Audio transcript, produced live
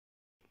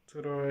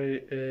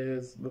Today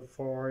is the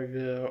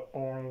 5-year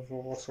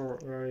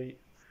anniversary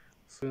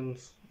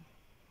since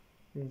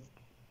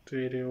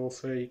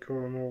DDLC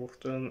came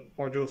out, and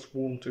I just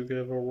want to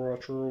give a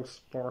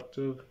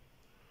retrospective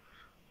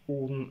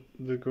on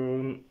the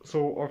game.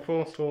 So I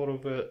first heard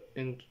of it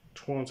in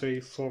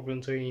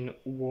 2017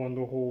 when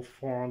the whole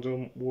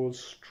fandom was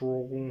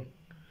strong.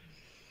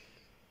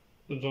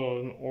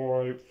 Then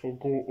I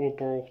forgot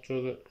about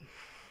it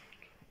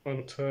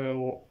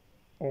until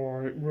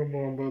I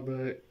remember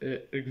that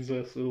it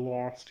existed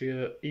last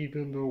year,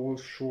 even though it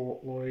was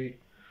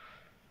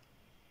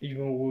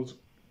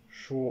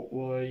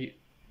shortly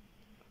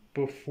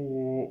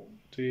before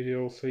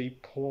DDLC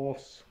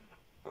Plus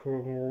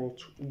came out,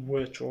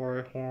 which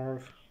I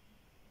have.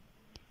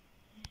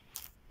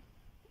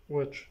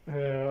 Which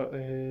here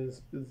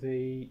is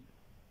the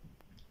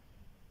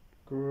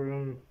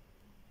game.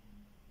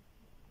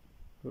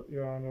 But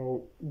yeah, I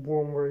know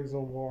one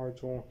reason why I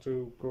don't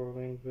do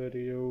gaming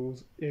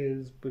videos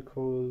is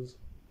because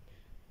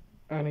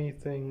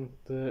anything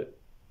that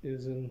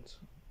isn't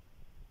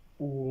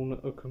on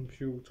a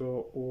computer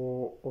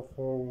or a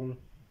phone,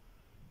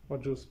 I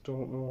just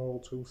don't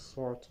know how to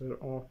start it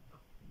up.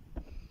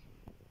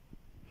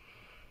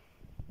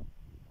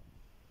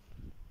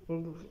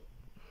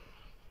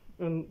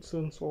 And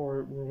since I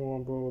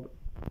remembered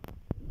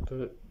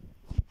that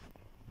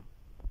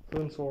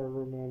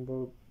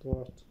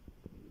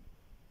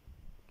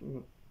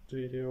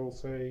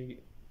DDLC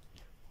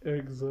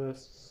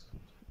exists,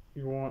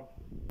 I've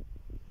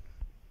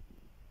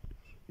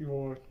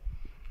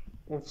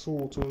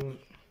sort of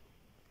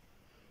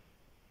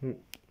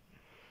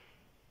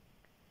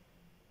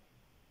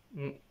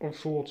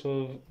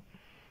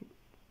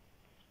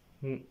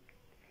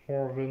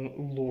have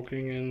been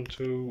looking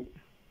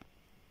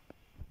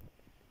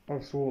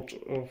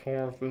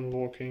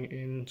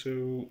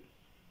into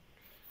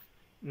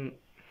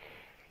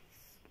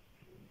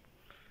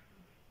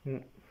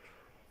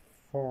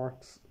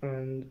facts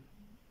and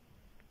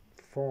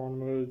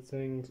fan-made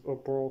things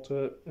about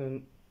it,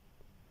 and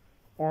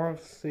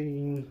I've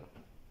seen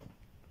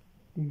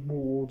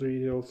more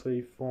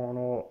DDLC fan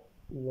art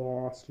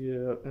last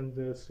year and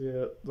this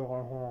year than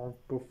I have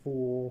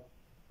before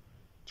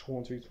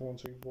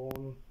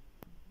 2021,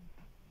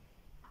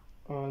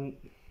 and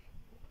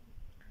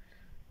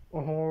I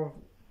have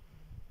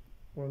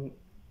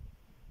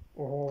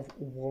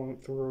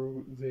went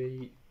through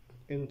the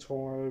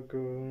entire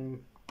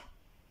game,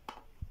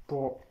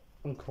 but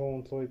I'm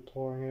currently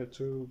playing it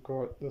to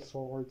get the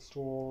side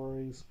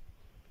stories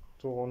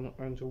done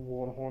and to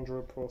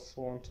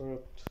 100%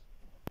 it.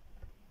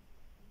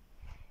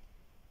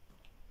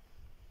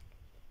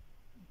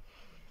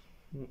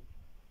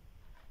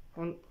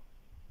 And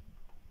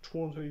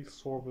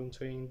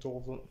 2017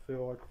 doesn't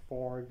feel like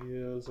 5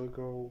 years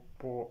ago,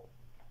 but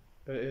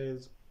it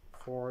is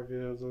 5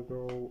 years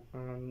ago,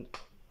 and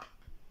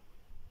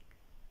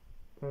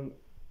the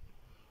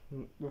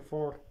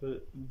fact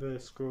that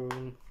this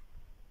game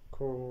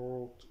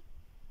came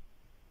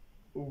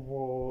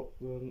out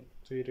than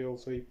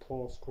DDLC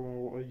Plus came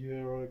out a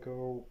year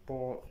ago,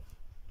 but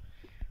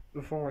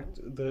the fact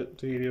that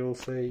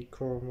DDLC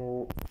came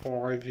out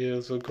 5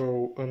 years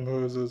ago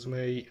amuses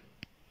me,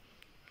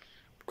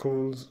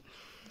 because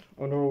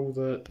I know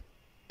that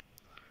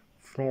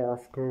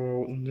FNAF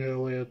came out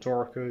nearly a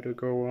decade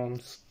ago, and I'm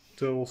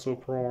still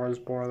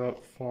surprised by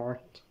that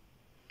fact.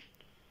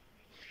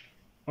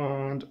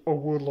 And I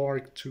would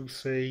like to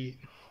see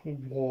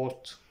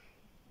what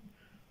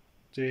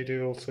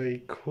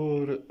DDLC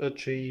could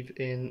achieve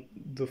in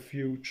the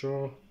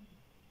future.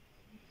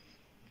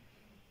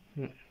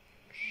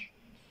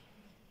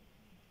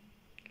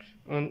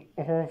 And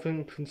I have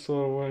been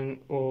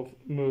considering of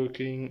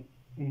making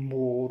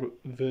mod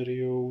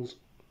videos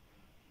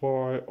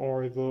where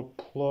I either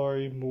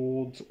play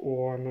mods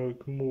or I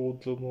make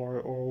mods of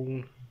my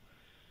own,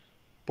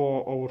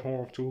 but I would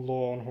have to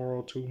learn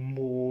how to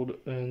mod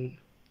and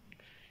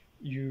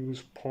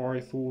use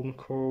Python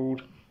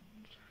code.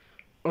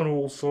 And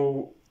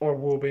also, I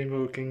will be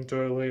making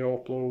daily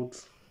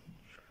uploads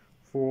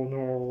for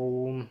now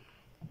on,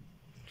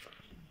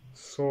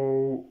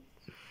 so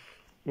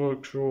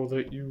make sure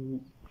that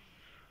you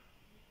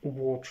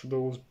watch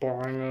those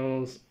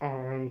bangers,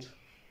 and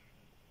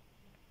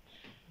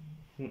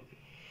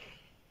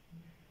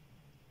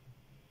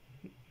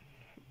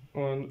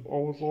I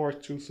would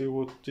like to see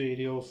what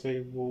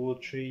DDLC will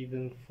achieve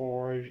in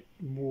 5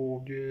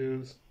 more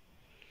years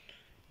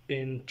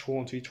in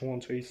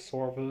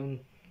 2027,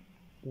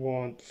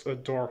 once a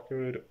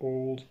decade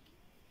old,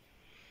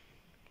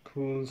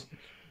 because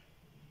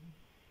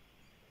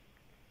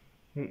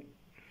and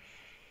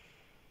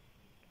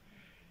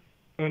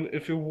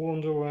if you're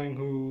wondering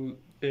who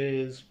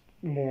is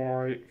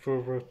my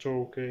favorite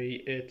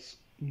jockey, it's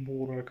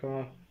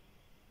Monika,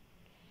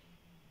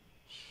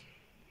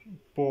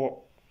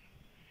 but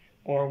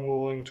I'm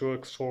willing to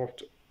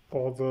accept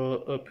other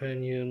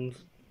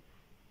opinions,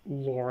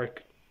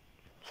 like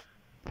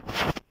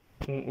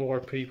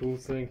Like, people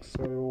think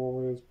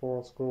Sayori is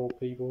Bosco,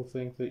 people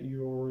think that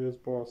Yuri is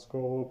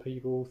Bosco,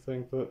 people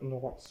think that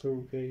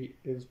Natsuki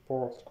is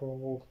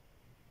Bosco.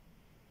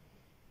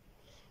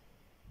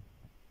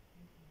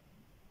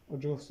 I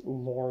just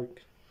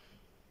like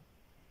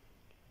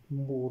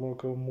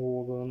Monika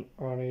more than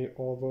any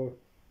other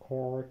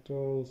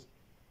characters.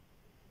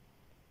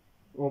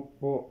 But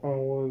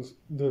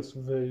this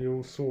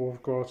video sort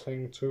of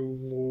getting too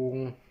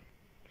long,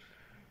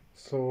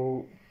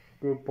 so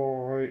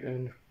goodbye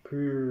and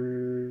peace.